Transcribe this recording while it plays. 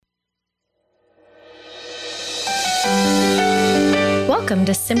Welcome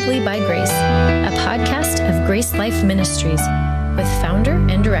to Simply by Grace, a podcast of Grace Life Ministries with founder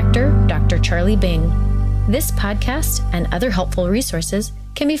and director, Dr. Charlie Bing. This podcast and other helpful resources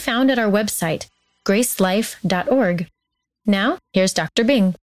can be found at our website, gracelife.org. Now, here's Dr.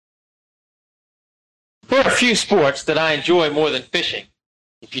 Bing. There are a few sports that I enjoy more than fishing.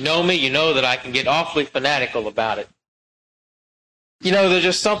 If you know me, you know that I can get awfully fanatical about it. You know, there's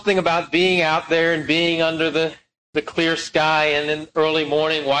just something about being out there and being under the clear sky and in early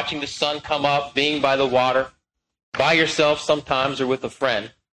morning, watching the sun come up, being by the water, by yourself sometimes or with a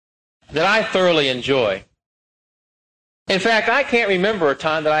friend, that I thoroughly enjoy. In fact, I can't remember a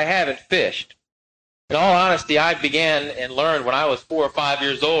time that I haven't fished. In all honesty, I began and learned when I was 4 or 5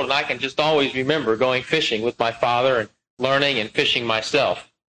 years old, and I can just always remember going fishing with my father and learning and fishing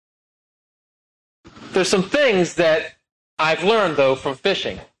myself. There's some things that I've learned, though, from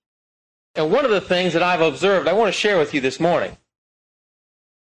fishing. And one of the things that I've observed, I want to share with you this morning.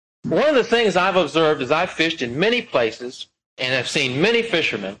 One of the things I've observed as I've fished in many places and have seen many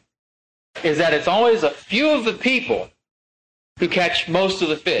fishermen is that it's always a few of the people who catch most of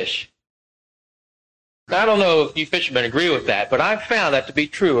the fish. Now, I don't know if you fishermen agree with that, but I've found that to be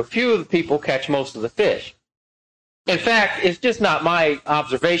true. A few of the people catch most of the fish. In fact, it's just not my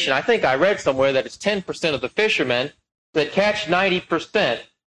observation. I think I read somewhere that it's 10% of the fishermen that catch 90%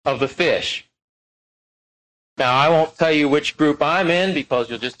 of the fish. Now, I won't tell you which group I'm in because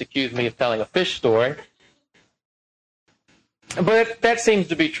you'll just accuse me of telling a fish story. But that seems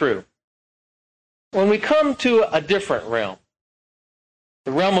to be true. When we come to a different realm,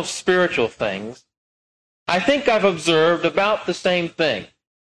 the realm of spiritual things, I think I've observed about the same thing.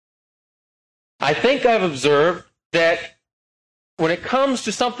 I think I've observed that when it comes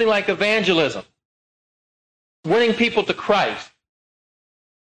to something like evangelism, winning people to Christ,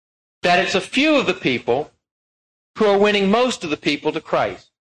 that it's a few of the people who are winning most of the people to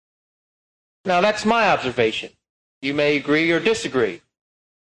Christ. Now, that's my observation. You may agree or disagree.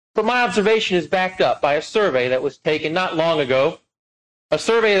 But my observation is backed up by a survey that was taken not long ago, a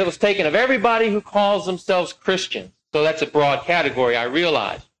survey that was taken of everybody who calls themselves Christians. So that's a broad category, I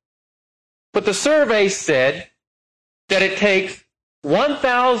realize. But the survey said that it takes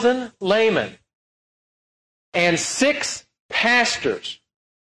 1,000 laymen and 6 pastors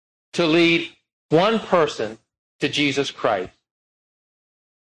to lead one person to Jesus Christ.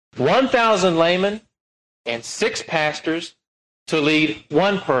 1,000 laymen and 6 pastors to lead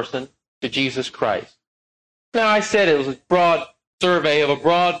one person to Jesus Christ. Now, I said it was a broad survey of a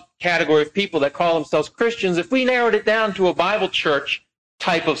broad category of people that call themselves Christians. If we narrowed it down to a Bible church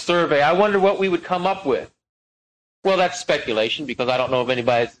type of survey, I wonder what we would come up with. Well, that's speculation because I don't know if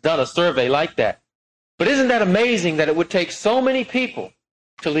anybody has done a survey like that. But isn't that amazing that it would take so many people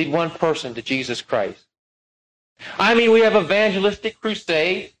to lead one person to Jesus Christ? I mean, we have evangelistic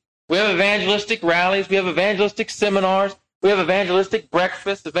crusades, we have evangelistic rallies, we have evangelistic seminars, we have evangelistic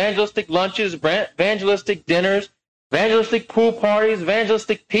breakfasts, evangelistic lunches, evangelistic dinners, evangelistic pool parties,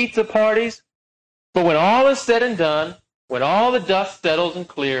 evangelistic pizza parties. But when all is said and done, when all the dust settles and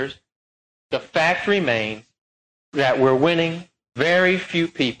clears, the fact remains that we're winning very few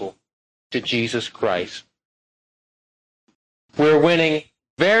people to Jesus Christ. We're winning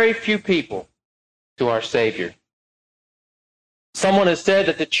very few people to our Savior. Someone has said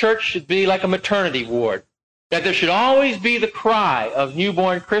that the church should be like a maternity ward, that there should always be the cry of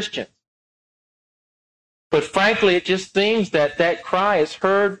newborn Christians. But frankly, it just seems that that cry is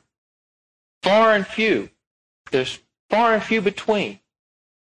heard far and few. There's far and few between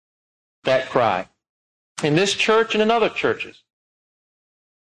that cry in this church and in other churches.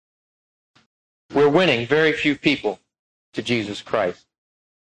 We're winning very few people to Jesus Christ.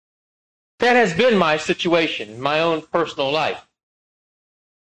 That has been my situation in my own personal life.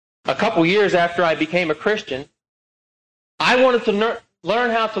 A couple years after I became a Christian, I wanted to learn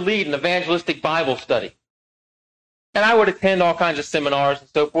how to lead an evangelistic Bible study. And I would attend all kinds of seminars and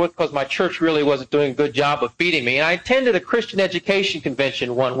so forth because my church really wasn't doing a good job of feeding me. And I attended a Christian education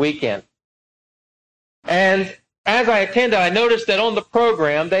convention one weekend. And as I attended, I noticed that on the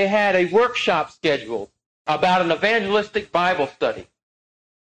program they had a workshop scheduled about an evangelistic Bible study.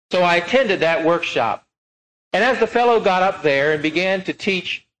 So I attended that workshop. And as the fellow got up there and began to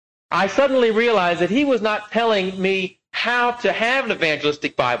teach, I suddenly realized that he was not telling me how to have an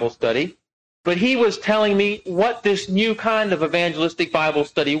evangelistic Bible study, but he was telling me what this new kind of evangelistic Bible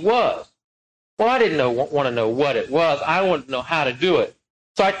study was. Well, I didn't want to know what it was. I wanted to know how to do it.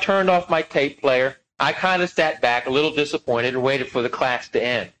 So I turned off my tape player. I kind of sat back a little disappointed and waited for the class to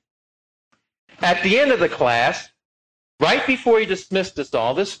end. At the end of the class, right before he dismissed us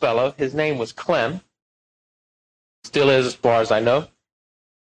all, this fellow, his name was Clem, Still is as far as I know.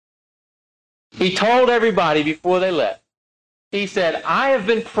 He told everybody before they left, he said, I have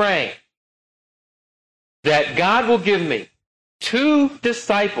been praying that God will give me 2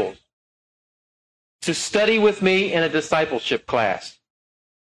 disciples to study with me in a discipleship class.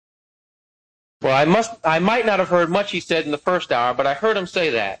 Well, I might not have heard much he said in the first hour, but I heard him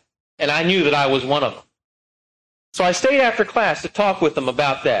say that, and I knew that I was one of them. So I stayed after class to talk with him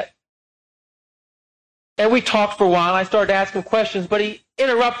about that. And we talked for a while, and I started asking questions, but he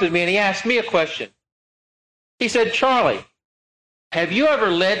interrupted me, and he asked me a question. He said, Charlie, have you ever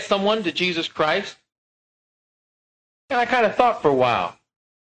led someone to Jesus Christ? And I kind of thought for a while.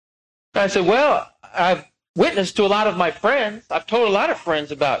 And I said, well, I've witnessed to a lot of my friends. I've told a lot of friends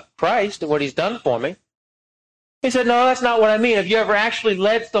about Christ and what he's done for me. He said, no, that's not what I mean. Have you ever actually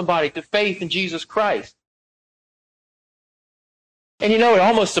led somebody to faith in Jesus Christ? And it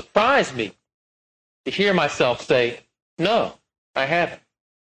almost surprised me to hear myself say, no, I haven't.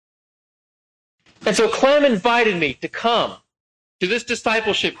 And so Clem invited me to come to this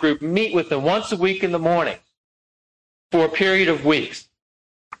discipleship group, meet with them once a week in the morning for a period of weeks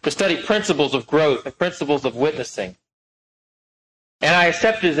to study principles of growth and principles of witnessing. And I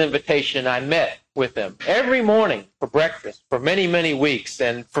accepted his invitation, and I met with them every morning for breakfast for many, many weeks.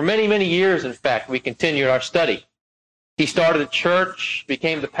 And for many, many years, in fact, we continued our study. He started a church,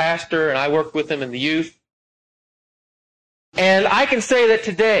 became the pastor, and I worked with him in the youth. And I can say that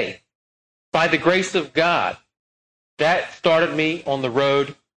today, by the grace of God, that started me on the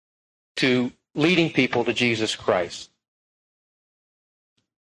road to leading people to Jesus Christ.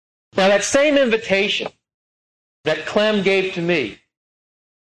 Now, that same invitation that Clem gave to me,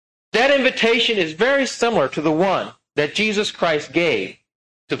 that invitation is very similar to the one that Jesus Christ gave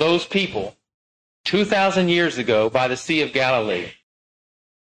to those people 2,000 years ago by the Sea of Galilee.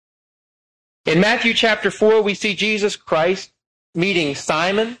 In Matthew chapter 4, we see Jesus Christ meeting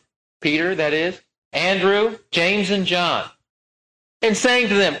Simon, Peter, that is, Andrew, James, and John, and saying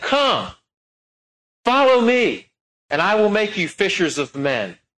to them, come, follow me, and I will make you fishers of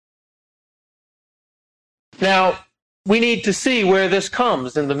men. Now, we need to see where this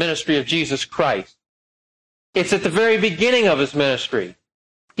comes in the ministry of Jesus Christ. It's at the very beginning of his ministry.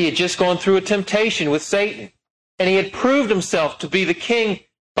 He had just gone through a temptation with Satan, and he had proved himself to be the king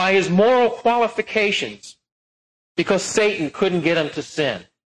by his moral qualifications because Satan couldn't get him to sin.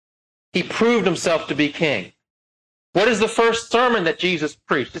 He proved himself to be king. What is the first sermon that Jesus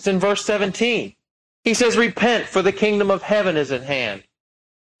preached? It's in verse 17. He says, repent, for the kingdom of heaven is at hand.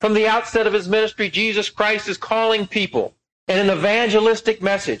 From the outset of his ministry, Jesus Christ is calling people in an evangelistic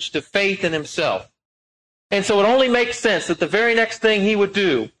message to faith in himself. And so it only makes sense that the very next thing he would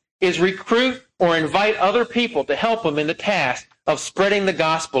do is recruit or invite other people to help him in the task of spreading the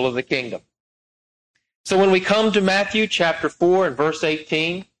gospel of the kingdom. So when we come to Matthew chapter 4 and verse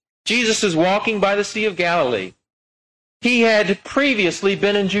 18, Jesus is walking by the Sea of Galilee. He had previously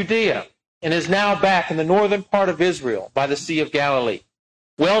been in Judea and is now back in the northern part of Israel by the Sea of Galilee.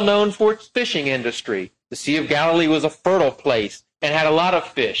 Well known for its fishing industry. The Sea of Galilee was a fertile place and had a lot of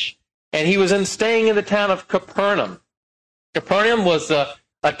fish. And he was staying in the town of Capernaum. Capernaum was a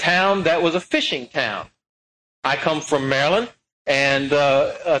town that was a fishing town. I come from Maryland, and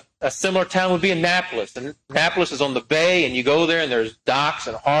a similar town would be Annapolis. And Annapolis is on the bay, and you go there, and there's docks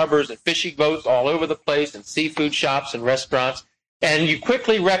and harbors and fishing boats all over the place, and seafood shops and restaurants. And you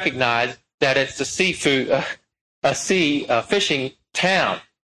quickly recognize that it's a fishing town.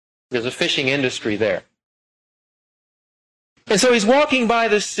 There's a fishing industry there. And so he's walking by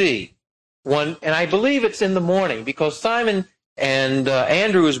the sea, and I believe it's in the morning, because Simon and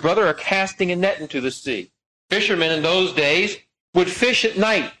Andrew, his brother, are casting a net into the sea. Fishermen in those days would fish at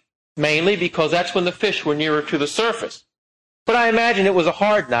night, mainly because that's when the fish were nearer to the surface. But I imagine it was a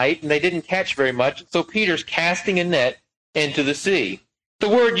hard night, and they didn't catch very much, so Peter's casting a net into the sea. The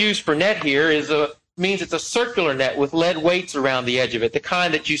word used for net here means it's a circular net with lead weights around the edge of it, the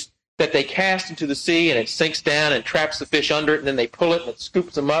kind that they cast into the sea, and it sinks down and traps the fish under it, and then they pull it and it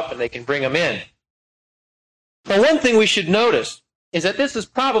scoops them up and they can bring them in. Now, one thing we should notice is that this is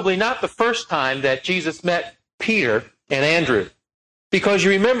probably not the first time that Jesus met Peter and Andrew, because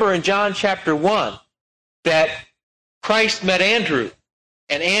you remember in John chapter 1 that Christ met Andrew,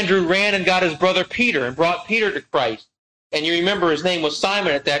 and Andrew ran and got his brother Peter and brought Peter to Christ. And you remember his name was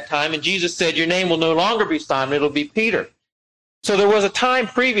Simon at that time, and Jesus said, your name will no longer be Simon, it'll be Peter. So there was a time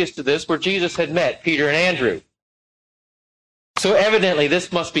previous to this where Jesus had met Peter and Andrew. So evidently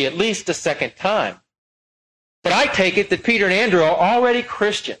this must be at least the second time. But I take it that Peter and Andrew are already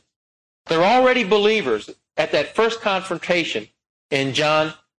Christians. They're already believers at that first confrontation in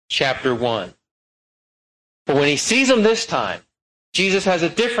John chapter 1. But when he sees them this time, Jesus has a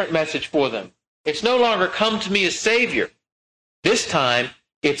different message for them. It's no longer come to me as Savior. This time,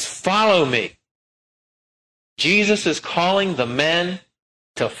 it's follow me. Jesus is calling the men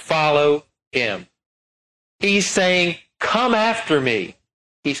to follow him. He's saying, come after me.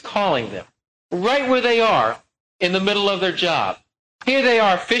 He's calling them right where they are in the middle of their job. Here they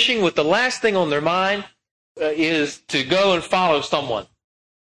are fishing with the last thing on their mind is to go and follow someone,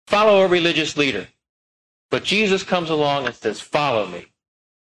 follow a religious leader. But Jesus comes along and says, follow me.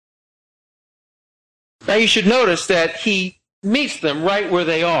 Now you should notice that he meets them right where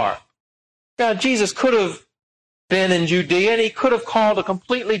they are. Now Jesus could have been in Judea, and he could have called a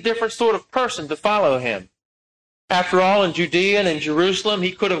completely different sort of person to follow him. After all, in Judea and in Jerusalem,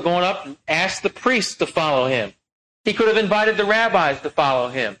 he could have gone up and asked the priests to follow him. He could have invited the rabbis to follow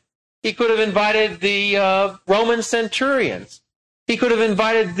him. He could have invited the Roman centurions. He could have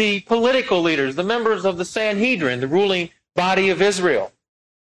invited the political leaders, the members of the Sanhedrin, the ruling body of Israel.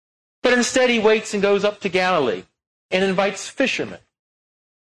 But instead he waits and goes up to Galilee and invites fishermen.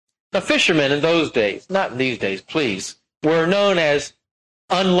 Now fishermen in those days, not in these days, please, were known as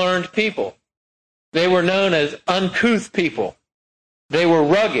unlearned people. They were known as uncouth people. They were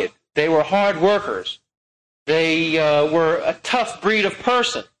rugged. They were hard workers. They were a tough breed of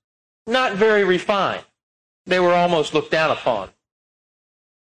person, not very refined. They were almost looked down upon.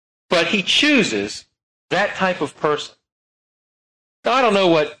 But he chooses that type of person. Now, I don't know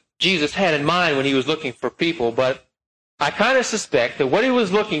what Jesus had in mind when he was looking for people, but I kind of suspect that what he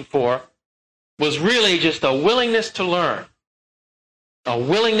was looking for was really just a willingness to learn, a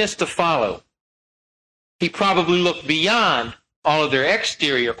willingness to follow. He probably looked beyond all of their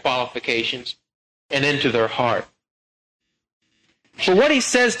exterior qualifications and into their heart. So what he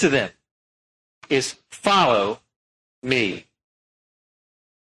says to them is, follow me.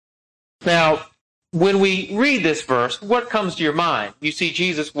 Now, when we read this verse, what comes to your mind? You see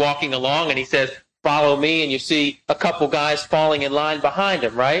Jesus walking along and he says, follow me, and you see a couple guys falling in line behind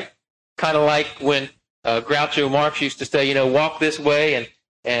him, right? Kind of like when Groucho Marx used to say, walk this way,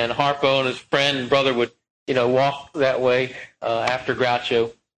 and Harpo and his friend and brother would, walk that way after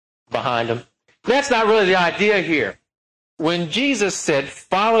Groucho behind him. That's not really the idea here. When Jesus said,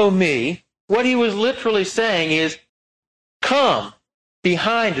 follow me, what he was literally saying is, come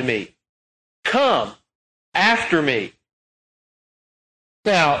behind me. Come after me.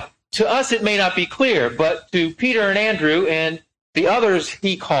 Now, to us it may not be clear, but to Peter and Andrew and the others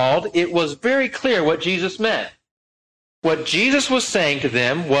he called, it was very clear what Jesus meant. What Jesus was saying to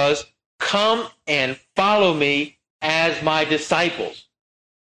them was, come and follow me as my disciples.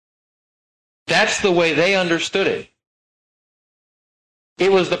 That's the way they understood it.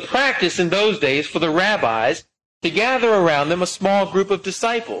 It was the practice in those days for the rabbis to gather around them a small group of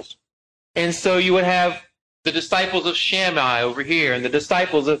disciples. And so you would have the disciples of Shammai over here and the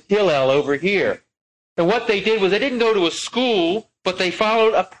disciples of Hillel over here. And what they did was they didn't go to a school, but they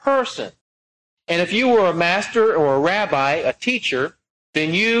followed a person. And if you were a master or a rabbi, a teacher,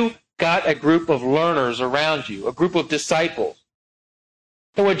 then you got a group of learners around you, a group of disciples.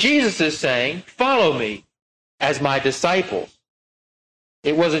 And what Jesus is saying, follow me as my disciples.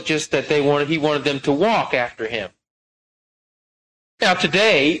 It wasn't just that he wanted them to walk after him. Now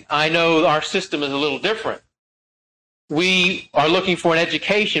today, I know our system is a little different. We are looking for an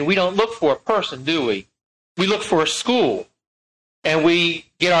education. We don't look for a person, do we? We look for a school. And we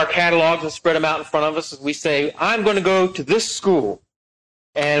get our catalogs and spread them out in front of us. And we say, I'm going to go to this school.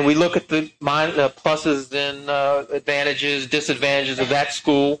 And we look at the pluses and advantages, disadvantages of that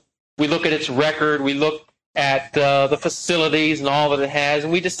school. We look at its record. We look at the facilities and all that it has.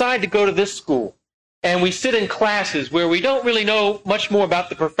 And we decide to go to this school. And we sit in classes where we don't really know much more about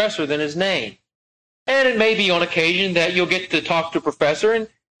the professor than his name. And it may be on occasion that you'll get to talk to a professor and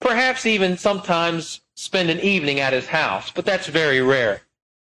perhaps even sometimes spend an evening at his house. But that's very rare.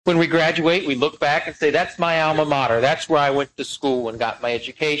 When we graduate, we look back and say, that's my alma mater. That's where I went to school and got my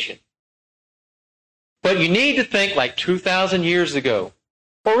education. But you need to think like 2,000 years ago,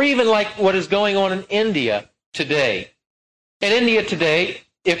 or even like what is going on in India today. In India today,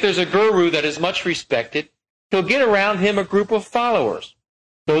 if there's a guru that is much respected, he'll get around him a group of followers.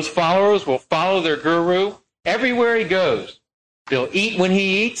 Those followers will follow their guru everywhere he goes. They'll eat when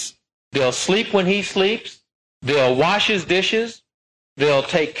he eats. They'll sleep when he sleeps. They'll wash his dishes. They'll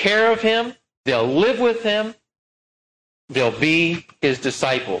take care of him. They'll live with him. They'll be his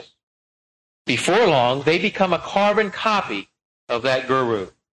disciples. Before long, they become a carbon copy of that guru.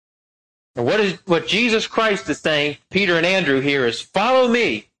 And what Jesus Christ is saying, Peter and Andrew here, is follow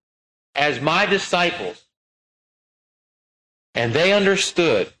me as my disciples. And they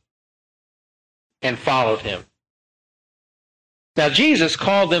understood. and followed him. Now, Jesus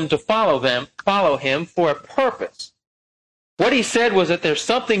called them to follow him for a purpose. What he said was that there's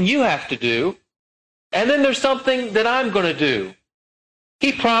something you have to do, and then there's something that I'm going to do.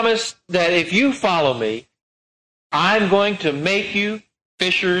 He promised that if you follow me, I'm going to make you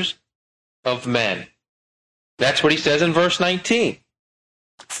fishers of men. That's what he says in verse 19.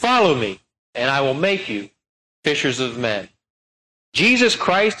 Follow me, and I will make you fishers of men. Jesus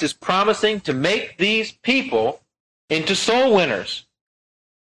Christ is promising to make these people into soul winners.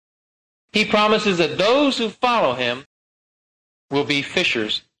 He promises that those who follow him will be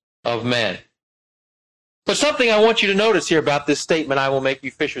fishers of men. But something I want you to notice here about this statement, I will make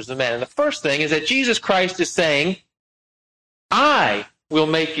you fishers of men. And the first thing is that Jesus Christ is saying, I will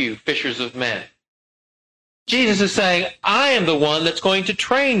make you fishers of men. Jesus is saying, I am the one that's going to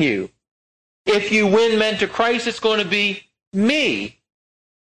train you. If you win men to Christ, it's going to be me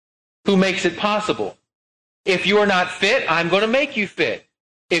who makes it possible. If you are not fit, I'm going to make you fit.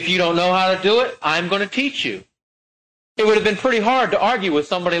 If you don't know how to do it, I'm going to teach you. It would have been pretty hard to argue with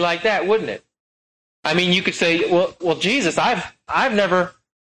somebody like that, wouldn't it? I mean, you could say, well, Jesus, I've never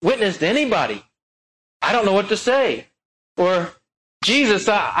witnessed anybody. I don't know what to say. Or, Jesus,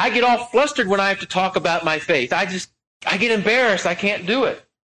 I get all flustered when I have to talk about my faith. I get embarrassed. I can't do it.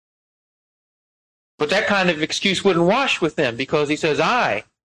 But that kind of excuse wouldn't wash with them, because he says, I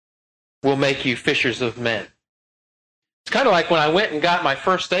will make you fishers of men. It's kind of like when I went and got my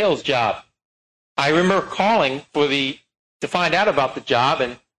first sales job. I remember calling to find out about the job,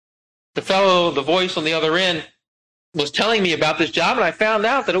 and the voice on the other end was telling me about this job, and I found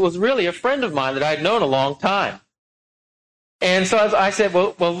out that it was really a friend of mine that I'd known a long time. And so I said,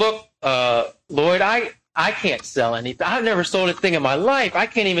 well, look, Lloyd, I can't sell anything. I've never sold anything in my life. I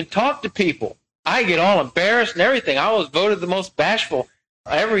can't even talk to people. I get all embarrassed and everything. I was voted the most bashful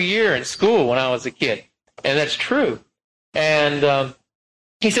every year in school when I was a kid. And that's true. And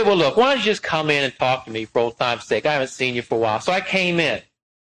he said, well, look, why don't you just come in and talk to me for old time's sake? I haven't seen you for a while. So I came in.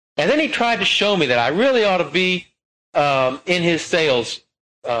 And then he tried to show me that I really ought to be in his sales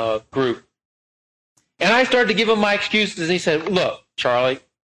group. And I started to give him my excuses. And he said, look, Charlie,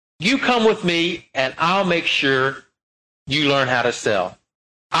 you come with me and I'll make sure you learn how to sell.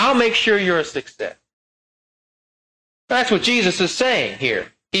 I'll make sure you're a success. That's what Jesus is saying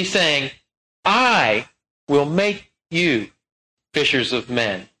here. He's saying, I will make you fishers of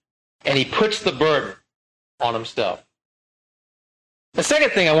men. And he puts the burden on himself. The second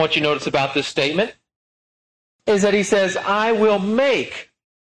thing I want you to notice about this statement is that he says, I will make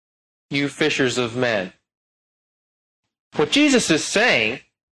you fishers of men. What Jesus is saying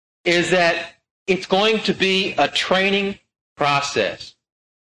is that it's going to be a training process.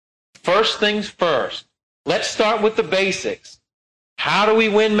 First things first. Let's start with the basics. How do we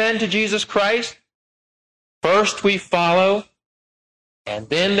win men to Jesus Christ? First we follow, and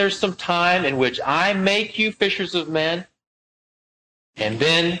then there's some time in which I make you fishers of men, and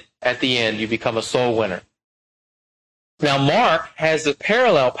then at the end you become a soul winner. Now Mark has a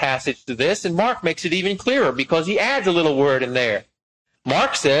parallel passage to this, and Mark makes it even clearer because he adds a little word in there.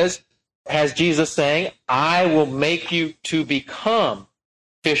 Mark has Jesus saying, I will make you to become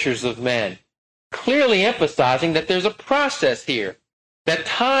fishers of men, clearly emphasizing that there's a process here, that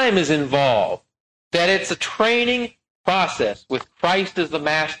time is involved, that it's a training process with Christ as the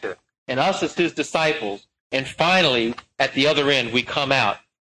master and us as his disciples, and finally, at the other end, we come out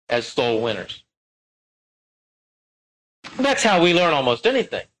as soul winners. And that's how we learn almost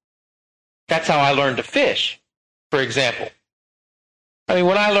anything. That's how I learned to fish, for example. I mean,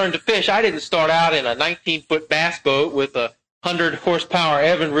 when I learned to fish, I didn't start out in a 19-foot bass boat with a 100-horsepower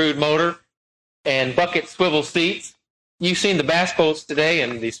Evinrude motor and bucket swivel seats. You've seen the bass boats today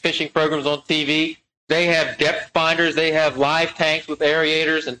and these fishing programs on TV. They have depth finders. They have live tanks with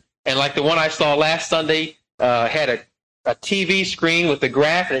aerators. And like the one I saw last Sunday had a TV screen with a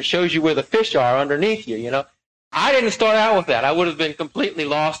graph, and it shows you where the fish are underneath you, you know. I didn't start out with that. I would have been completely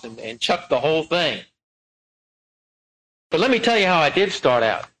lost and chucked the whole thing. But let me tell you how I did start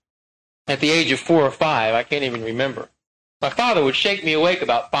out. At the age of 4 or 5, I can't even remember. My father would shake me awake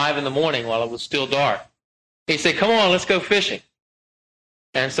about 5 in the morning while it was still dark. He'd say, come on, let's go fishing.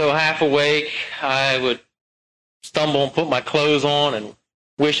 And so half awake, I would stumble and put my clothes on and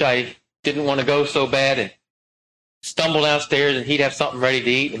wish I didn't want to go so bad, and stumble downstairs, and he'd have something ready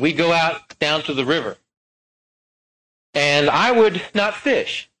to eat. And we'd go out down to the river. And I would not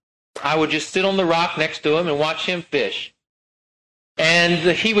fish. I would just sit on the rock next to him and watch him fish. And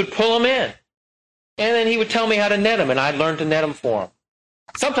he would pull them in. And then he would tell me how to net them, and I'd learn to net them for him.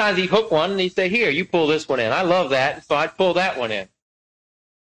 Sometimes he'd hook one, and he'd say, here, you pull this one in. I love that, so I'd pull that one in.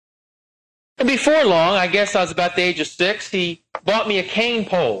 And before long, I guess I was about the age of 6, he bought me a cane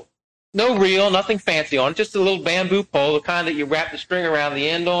pole. No reel, nothing fancy on it, just a little bamboo pole, the kind that you wrap the string around the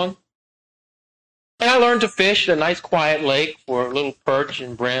end on. And I learned to fish at a nice quiet lake for a little perch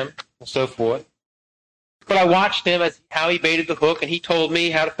and brim and so forth. But I watched him as how he baited the hook, and he told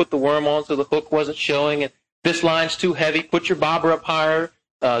me how to put the worm on so the hook wasn't showing. And this line's too heavy, put your bobber up higher,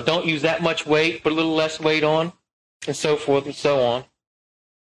 don't use that much weight, put a little less weight on, and so forth and so on.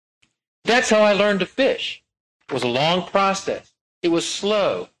 That's how I learned to fish. It was a long process. It was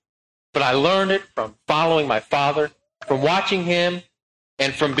slow. But I learned it from following my father, from watching him,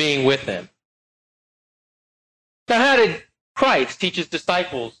 and from being with him. Now, how did Christ teach his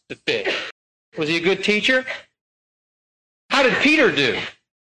disciples to fish? Was he a good teacher? How did Peter do?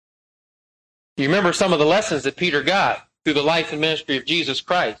 You remember some of the lessons that Peter got through the life and ministry of Jesus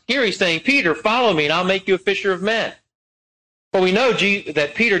Christ. Here he's saying, Peter, follow me and I'll make you a fisher of men. But we know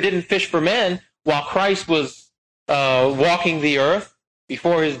that Peter didn't fish for men while Christ was walking the earth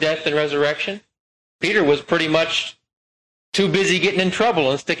before his death and resurrection. Peter was pretty much too busy getting in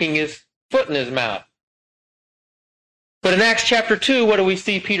trouble and sticking his foot in his mouth. But in Acts chapter 2, what do we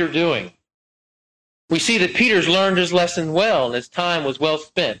see Peter doing? We see that Peter's learned his lesson well, and his time was well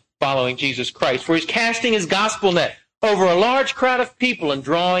spent following Jesus Christ, for he's casting his gospel net over a large crowd of people and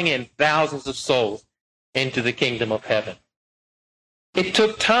drawing in thousands of souls into the kingdom of heaven. It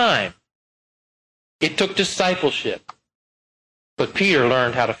took time. It took discipleship. But Peter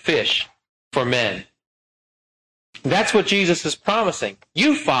learned how to fish for men. That's what Jesus is promising.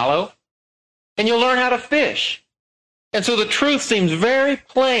 You follow, and you'll learn how to fish. And so the truth seems very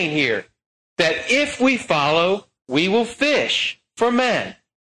plain here, that if we follow, we will fish for men.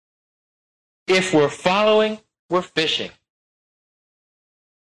 If we're following, we're fishing.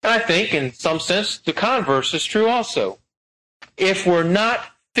 And I think, in some sense, the converse is true also. If we're not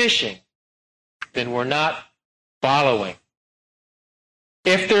fishing, then we're not following.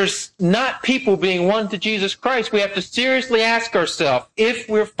 If there's not people being won to Jesus Christ, we have to seriously ask ourselves if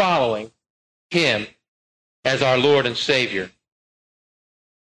we're following him as our Lord and Savior.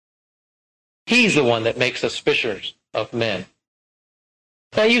 He's the one that makes us fishers of men.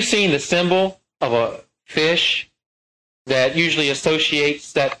 Now, you've seen the symbol of a fish that usually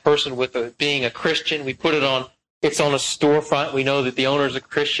associates that person with being a Christian. We put it on, it's on a storefront. We know that the owner is a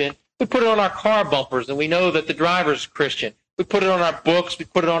Christian. We put it on our car bumpers, and we know that the driver is Christian. We put it on our books. We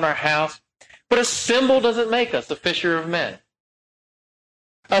put it on our house. But a symbol doesn't make us a fisher of men.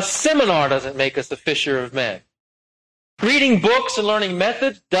 A seminar doesn't make us a fisher of men. Reading books and learning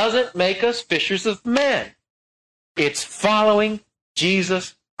methods doesn't make us fishers of men. It's following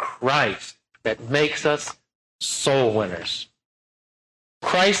Jesus Christ that makes us soul winners.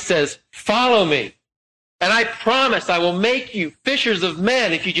 Christ says, follow me, and I promise I will make you fishers of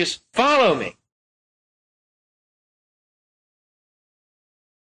men if you just follow me.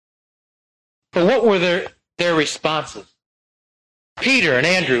 But what were their responses? Peter and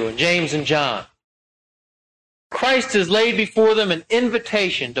Andrew and James and John. Christ has laid before them an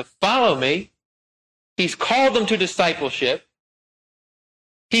invitation to follow me. He's called them to discipleship.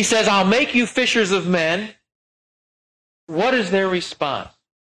 He says, I'll make you fishers of men. What is their response?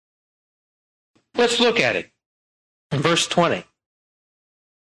 Let's look at it in verse 20.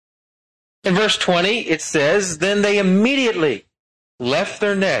 In verse 20, it says, then they immediately left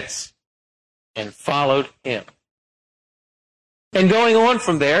their nets and followed him. And going on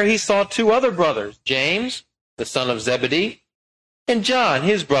from there, he saw two other brothers, James, the son of Zebedee, and John,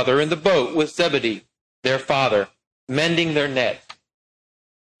 his brother, in the boat with Zebedee, their father, mending their nets.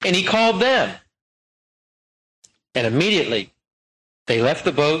 And he called them. And immediately they left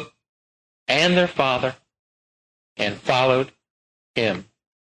the boat and their father and followed him.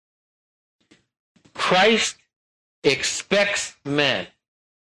 Christ expects men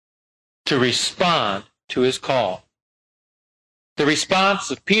to respond to his call. The response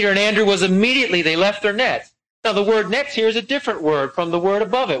of Peter and Andrew was immediately they left their nets. Now, the word nets here is a different word from the word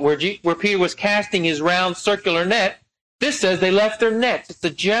above it, where Peter was casting his round circular net. This says they left their nets. It's a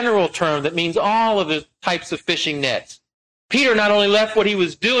general term that means all of the types of fishing nets. Peter not only left what he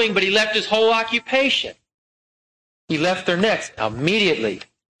was doing, but he left his whole occupation. He left their nets immediately.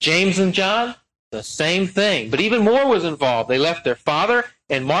 James and John, the same thing. But even more was involved. They left their father,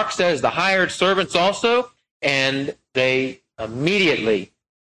 and Mark says the hired servants also, and they immediately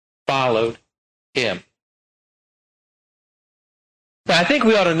followed him. Now, I think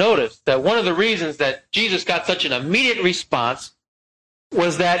we ought to notice that one of the reasons that Jesus got such an immediate response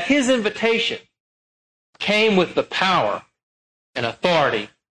was that his invitation came with the power and authority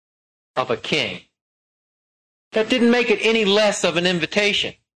of a king. That didn't make it any less of an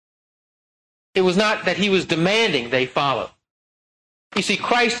invitation. It was not that he was demanding they follow. You see,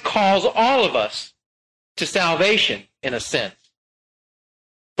 Christ calls all of us to salvation, in a sense.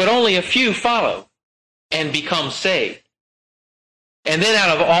 But only a few follow and become saved. And then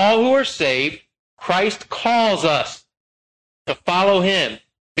out of all who are saved, Christ calls us to follow him,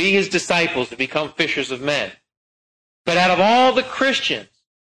 be his disciples, to become fishers of men. But out of all the Christians,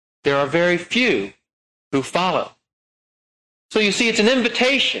 there are very few who follow. So you see, it's an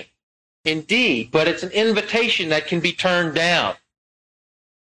invitation, indeed, but it's an invitation that can be turned down.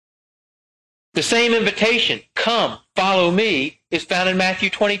 The same invitation, come, follow me, is found in Matthew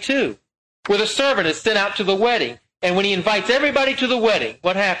 22, where the servant is sent out to the wedding, and when he invites everybody to the wedding,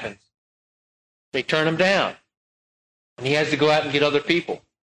 what happens? They turn him down, and he has to go out and get other people.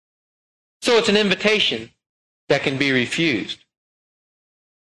 So it's an invitation that can be refused.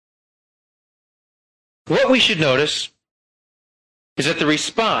 What we should notice is that the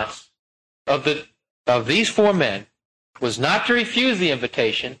response of these four men was not to refuse the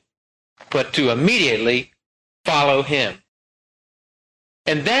invitation, but to immediately follow him.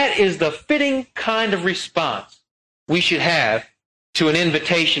 And that is the fitting kind of response we should have to an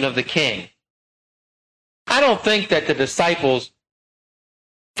invitation of the king. I don't think that the disciples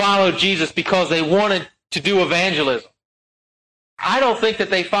followed Jesus because they wanted to do evangelism. I don't think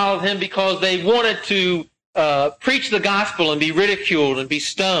that they followed him because they wanted to preach the gospel and be ridiculed and be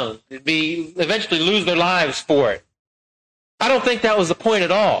stoned, and eventually lose their lives for it. I don't think that was the point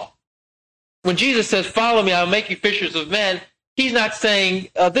at all. When Jesus says, follow me, I'll make you fishers of men, he's not saying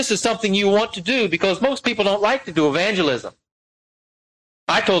this is something you want to do, because most people don't like to do evangelism.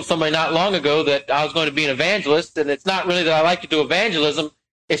 I told somebody not long ago that I was going to be an evangelist, and it's not really that I like to do evangelism,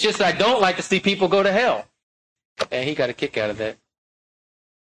 it's just that I don't like to see people go to hell. And he got a kick out of that.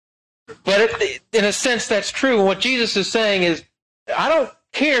 But in a sense, that's true. And what Jesus is saying is, I don't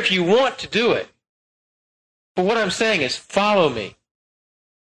care if you want to do it, but what I'm saying is, follow me.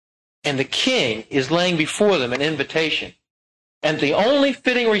 And the king is laying before them an invitation. And the only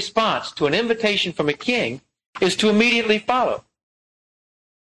fitting response to an invitation from a king is to immediately follow.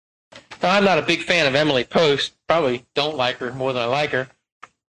 Now, I'm not a big fan of Emily Post. Probably don't like her more than I like her.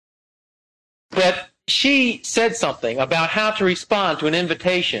 But she said something about how to respond to an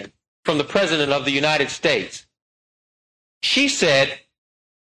invitation from the President of the United States. She said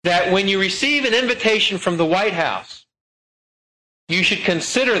that when you receive an invitation from the White House, you should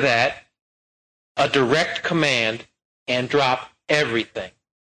consider that a direct command and drop everything.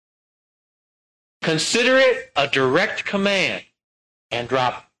 Consider it a direct command and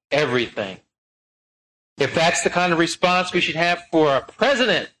drop everything. If that's the kind of response we should have for a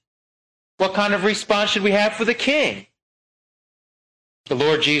president, what kind of response should we have for the king? The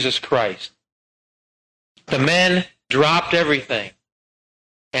Lord Jesus Christ. The men dropped everything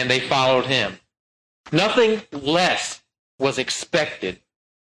and they followed him. Nothing less was expected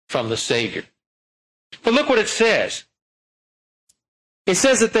from the Savior. But look what it says. It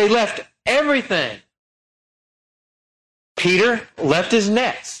says that they left everything. Peter left his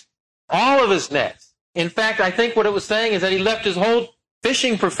nets, all of his nets. In fact, I think what it was saying is that he left his whole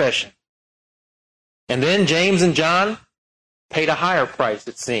fishing profession. And then James and John paid a higher price,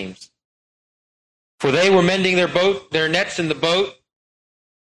 it seems. For they were mending their nets in the boat,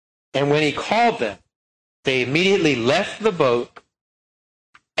 and when he called them, they immediately left the boat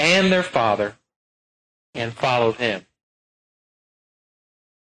and their father and followed him.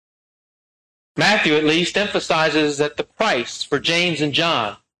 Matthew, at least, emphasizes that the price for James and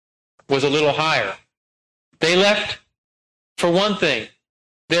John was a little higher. They left, for one thing,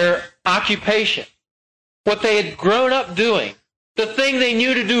 their occupation, what they had grown up doing, the thing they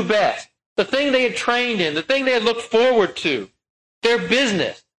knew to do best, the thing they had trained in, the thing they had looked forward to, their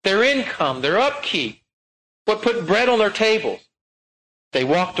business, their income, their upkeep, what put bread on their tables. They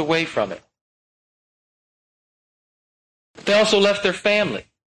walked away from it. They also left their family,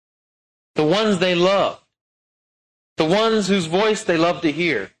 the ones they loved, the ones whose voice they loved to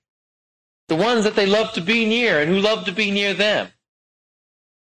hear, the ones that they loved to be near and who loved to be near them.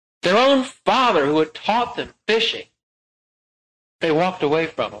 Their own father who had taught them fishing. They walked away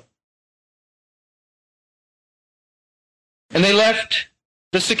from him. And they left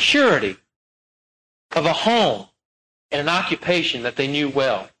the security of a home and an occupation that they knew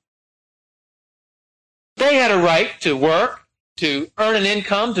well. They had a right to work, to earn an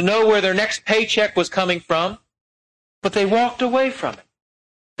income, to know where their next paycheck was coming from, but they walked away from it.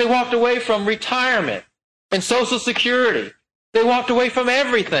 They walked away from retirement and Social Security. They walked away from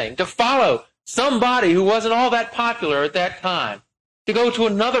everything to follow somebody who wasn't all that popular at that time, to go to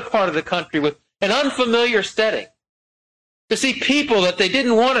another part of the country with an unfamiliar setting. to see people that they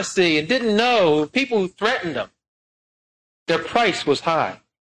didn't want to see and didn't know, people who threatened them. Their price was high.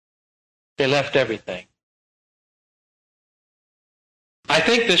 They left everything. I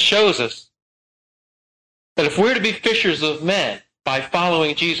think this shows us that if we're to be fishers of men by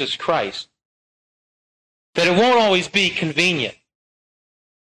following Jesus Christ, that it won't always be convenient.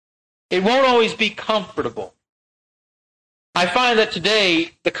 It won't always be comfortable. I find that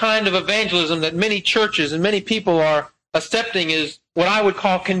today, the kind of evangelism that many churches and many people are accepting is what I would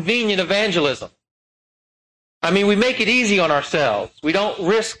call convenient evangelism. I mean, we make it easy on ourselves. We don't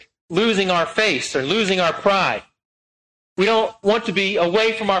risk losing our face or losing our pride. We don't want to be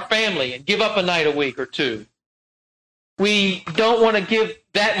away from our family and give up a night a week or two. We don't want to give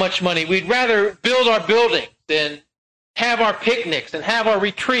that much money. We'd rather build our buildings than have our picnics and have our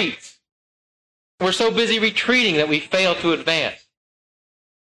retreats. We're so busy retreating that we fail to advance.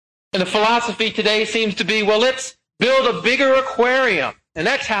 And the philosophy today seems to be, well, let's build a bigger aquarium, and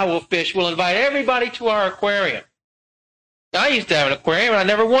that's how we'll fish. We'll invite everybody to our aquarium. Now, I used to have an aquarium, and I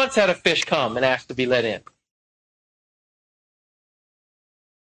never once had a fish come and ask to be let in.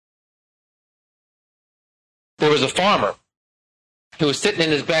 There was a farmer who was sitting in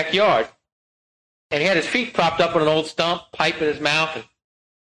his backyard, and he had his feet propped up on an old stump, pipe in his mouth, and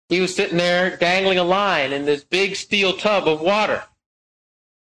he was sitting there dangling a line in this big steel tub of water.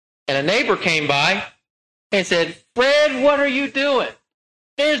 And a neighbor came by and said, "Fred, what are you doing?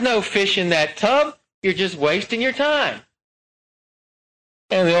 There's no fish in that tub. You're just wasting your time."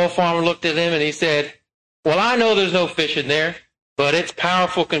 And the old farmer looked at him and he said, "Well, I know there's no fish in there, but it's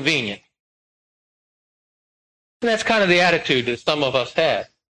powerful convenient." And that's kind of the attitude that some of us have.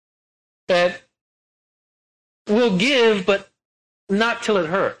 That we'll give, but not till it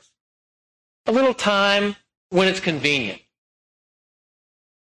hurts. A little time when it's convenient.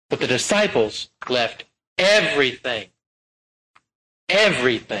 But the disciples left everything.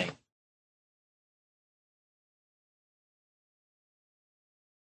 Everything.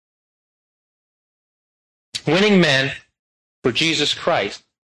 Winning men for Jesus Christ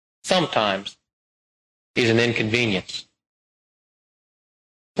sometimes is an inconvenience.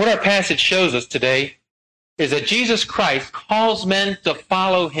 What our passage shows us today is that Jesus Christ calls men to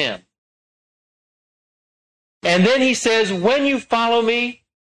follow him. And then he says, when you follow me,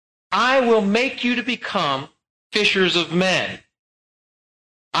 I will make you to become fishers of men.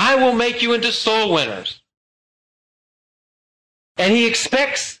 I will make you into soul winners. And he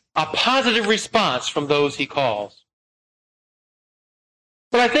expects a positive response from those he calls.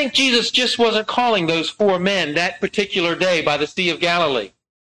 But I think Jesus just wasn't calling those 4 men that particular day by the Sea of Galilee.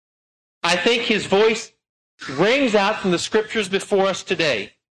 I think his voice rings out from the scriptures before us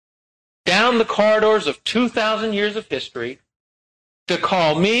today, down the corridors of 2,000 years of history, to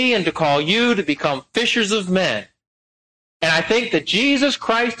call me and to call you to become fishers of men. And I think that Jesus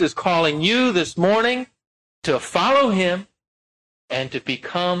Christ is calling you this morning to follow him and to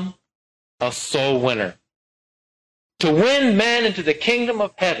become a soul winner. To win men into the kingdom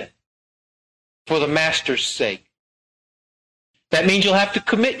of heaven for the Master's sake. That means you'll have to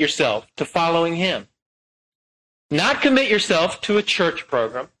commit yourself to following him. Not commit yourself to a church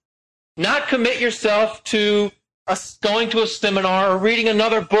program. Not commit yourself to going to a seminar or reading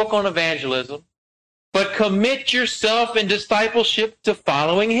another book on evangelism. But commit yourself in discipleship to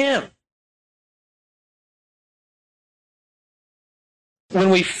following him.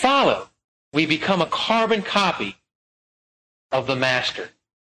 When we follow, we become a carbon copy of the Master.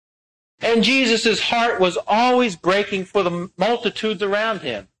 And Jesus' heart was always breaking for the multitudes around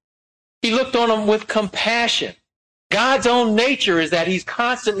him. He looked on them with compassion. God's own nature is that he's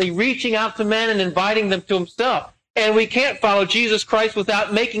constantly reaching out to men and inviting them to himself. And we can't follow Jesus Christ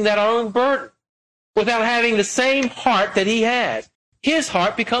without making that our own burden, without having the same heart that he has. His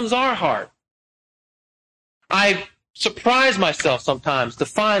heart becomes our heart. I surprise myself sometimes to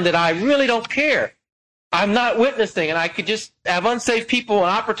find that I really don't care. I'm not witnessing, and I could just have unsaved people and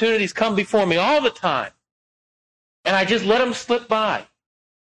opportunities come before me all the time. And I just let them slip by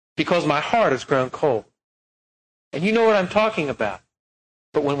because my heart has grown cold. And you know what I'm talking about.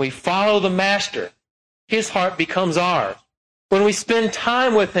 But when we follow the Master, his heart becomes ours. When we spend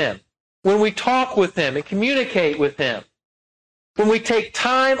time with him, when we talk with him and communicate with him, when we take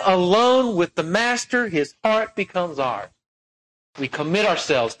time alone with the Master, his heart becomes ours. We commit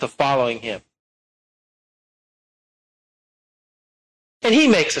ourselves to following him. And he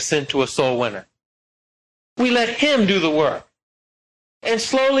makes us into a soul winner. We let him do the work. And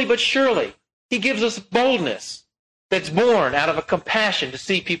slowly but surely, he gives us boldness that's born out of a compassion to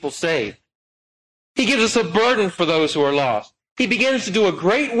see people saved. He gives us a burden for those who are lost. He begins to do a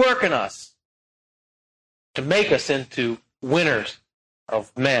great work in us to make us into winners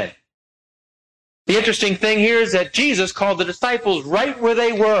of men. The interesting thing here is that Jesus called the disciples right where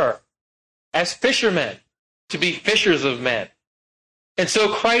they were, as fishermen, to be fishers of men. And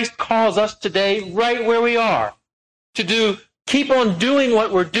so Christ calls us today right where we are, to keep on doing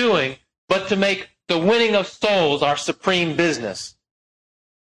what we're doing, but to make the winning of souls our supreme business.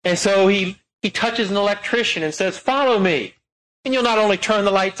 And so he touches an electrician and says, "Follow me." And you'll not only turn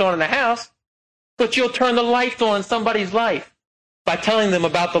the lights on in the house, but you'll turn the lights on in somebody's life by telling them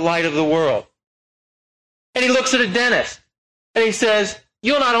about the light of the world. And he looks at a dentist and he says,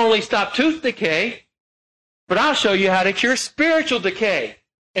 "You'll not only stop tooth decay, but I'll show you how to cure spiritual decay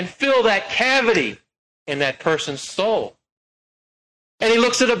and fill that cavity in that person's soul." And he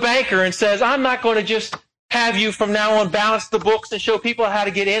looks at a banker and says, "I'm not going to just have you from now on balance the books and show people how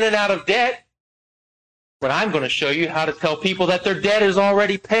to get in and out of debt, but I'm going to show you how to tell people that their debt is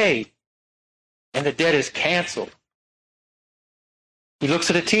already paid and the debt is canceled." He looks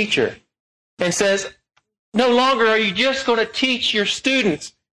at a teacher and says, "No longer are you just going to teach your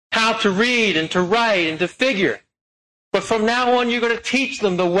students how to read and to write and to figure, but from now on you're going to teach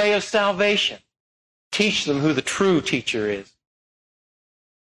them the way of salvation. Teach them who the true teacher is."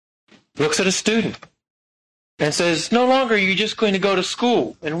 He looks at a student and says, "No longer are you just going to go to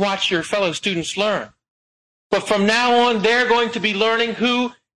school and watch your fellow students learn, but from now on they're going to be learning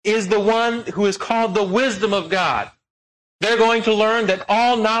who is the one who is called the wisdom of God. They're going to learn that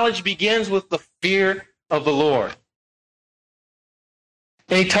all knowledge begins with the fear of the Lord."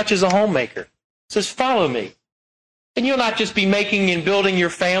 And he touches a homemaker, says, "Follow me." And you'll not just be making and building your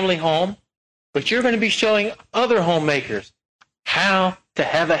family home, but you're going to be showing other homemakers how to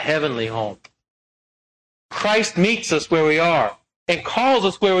have a heavenly home. Christ meets us where we are and calls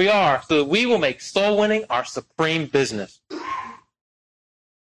us where we are so that we will make soul winning our supreme business.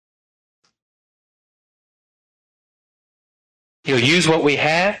 He'll use what we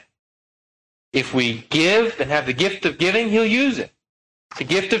have. If we give and have the gift of giving, he'll use it. The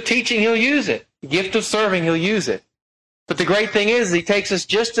gift of teaching, he'll use it. The gift of serving, he'll use it. But the great thing is he takes us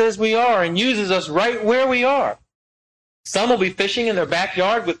just as we are and uses us right where we are. Some will be fishing in their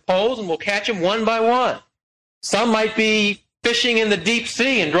backyard with poles and we'll catch them one by one. Some might be fishing in the deep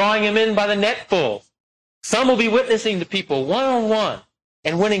sea and drawing them in by the netfuls. Some will be witnessing to people one-on-one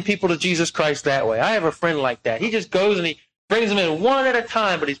and winning people to Jesus Christ that way. I have a friend like that. He just goes and he brings them in one at a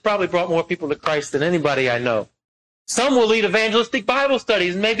time, but he's probably brought more people to Christ than anybody I know. Some will lead evangelistic Bible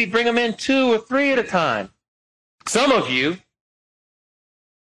studies and maybe bring them in 2 or 3 at a time. For some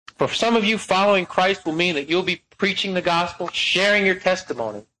of you, following Christ will mean that you'll be preaching the gospel, sharing your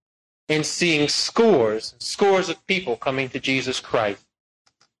testimony, and seeing scores and scores of people coming to Jesus Christ.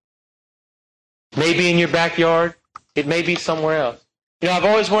 Maybe in your backyard, it may be somewhere else. You know, I've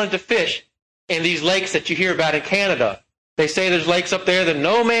always wanted to fish in these lakes that you hear about in Canada. They say there's lakes up there that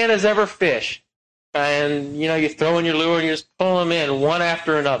no man has ever fished. And, you know, you throw in your lure and you just pull them in one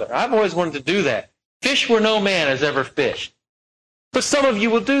after another. I've always wanted to do that. Fish where no man has ever fished. But some of you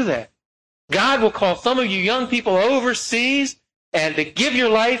will do that. God will call some of you young people overseas and to give your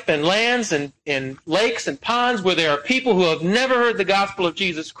life and lands and lakes and ponds where there are people who have never heard the gospel of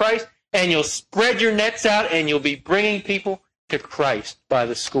Jesus Christ, and you'll spread your nets out and you'll be bringing people to Christ by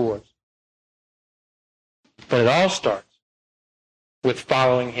the scores. But it all starts with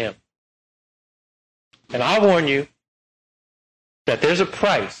following him. And I'll warn you that there's a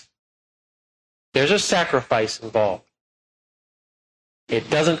price. There's a sacrifice involved. It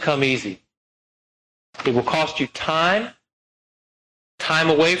doesn't come easy. It will cost you time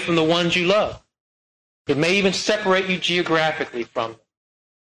away from the ones you love. It may even separate you geographically from them.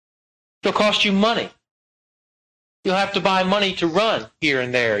 It'll cost you money. You'll have to buy money to run here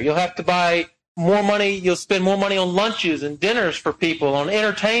and there. You'll have to buy more money. You'll spend more money on lunches and dinners for people, on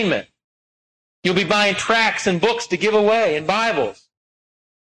entertainment. You'll be buying tracts and books to give away and Bibles.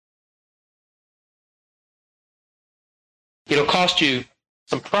 It'll cost you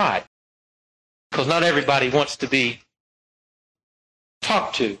some pride, because not everybody wants to be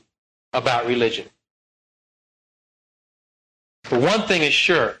talked to about religion. But one thing is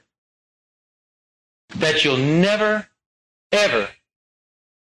sure, that you'll never, ever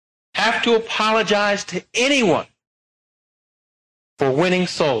have to apologize to anyone for winning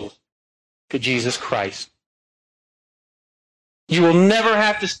souls to Jesus Christ. You will never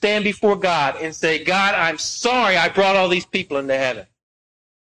have to stand before God and say, "God, I'm sorry I brought all these people into heaven."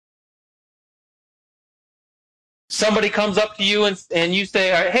 Somebody comes up to you and you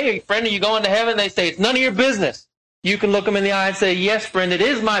say, "Hey, friend, are you going to heaven?" They say, "It's none of your business." You can look them in the eye and say, "Yes, friend, it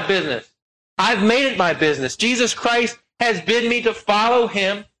is my business. I've made it my business. Jesus Christ has bid me to follow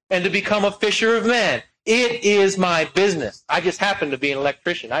him and to become a fisher of men. It is my business. I just happen to be an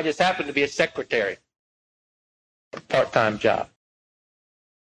electrician. I just happen to be a secretary. A part-time job.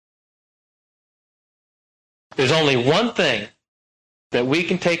 There's only one thing that we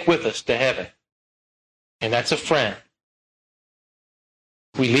can take with us to heaven, and that's a friend.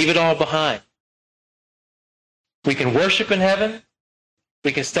 We leave it all behind. We can worship in heaven.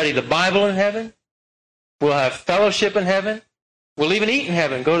 We can study the Bible in heaven. We'll have fellowship in heaven. We'll even eat in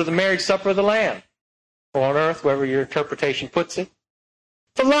heaven, go to the marriage supper of the Lamb, or on earth, wherever your interpretation puts it.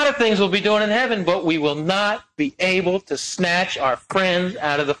 A lot of things we'll be doing in heaven, but we will not be able to snatch our friends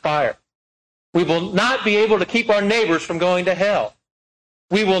out of the fire. We will not be able to keep our neighbors from going to hell.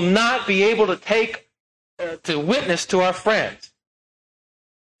 We will not be able to witness to our friends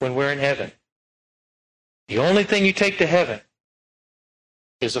when we're in heaven. The only thing you take to heaven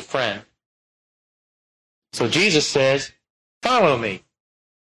is a friend. So Jesus says, follow me.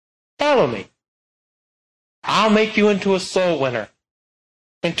 Follow me. I'll make you into a soul winner,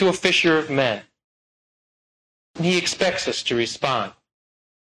 into a fisher of men. And he expects us to respond.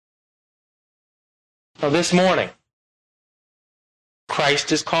 Now, this morning,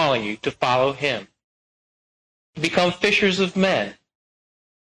 Christ is calling you to follow him, to become fishers of men.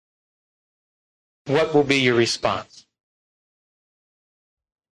 What will be your response?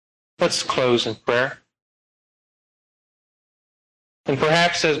 Let's close in prayer. And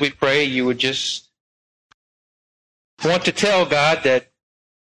perhaps as we pray, you would just want to tell God that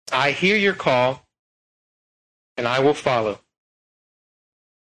I hear your call and I will follow.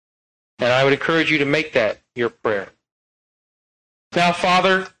 And I would encourage you to make that your prayer. Now,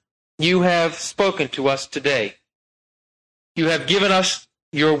 Father, you have spoken to us today. You have given us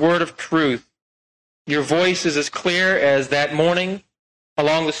your word of truth. Your voice is as clear as that morning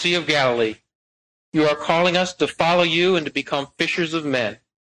along the Sea of Galilee. You are calling us to follow you and to become fishers of men.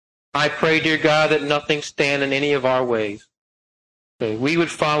 I pray, dear God, that nothing stand in any of our ways. That we would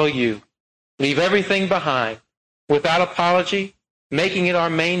follow you, leave everything behind, without apology, making it our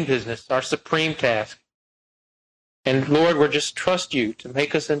main business, our supreme task. And Lord, we'll just trust you to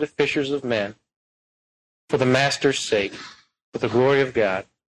make us into fishers of men for the Master's sake, for the glory of God.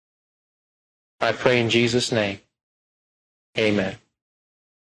 I pray in Jesus' name. Amen.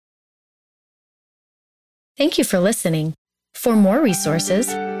 Thank you for listening. For more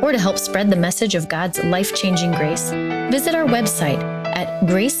resources, or to help spread the message of God's life-changing grace, visit our website at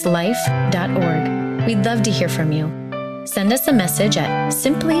gracelife.org. We'd love to hear from you. Send us a message at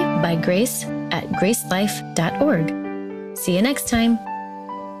simplybygrace@gracelife.org. See you next time.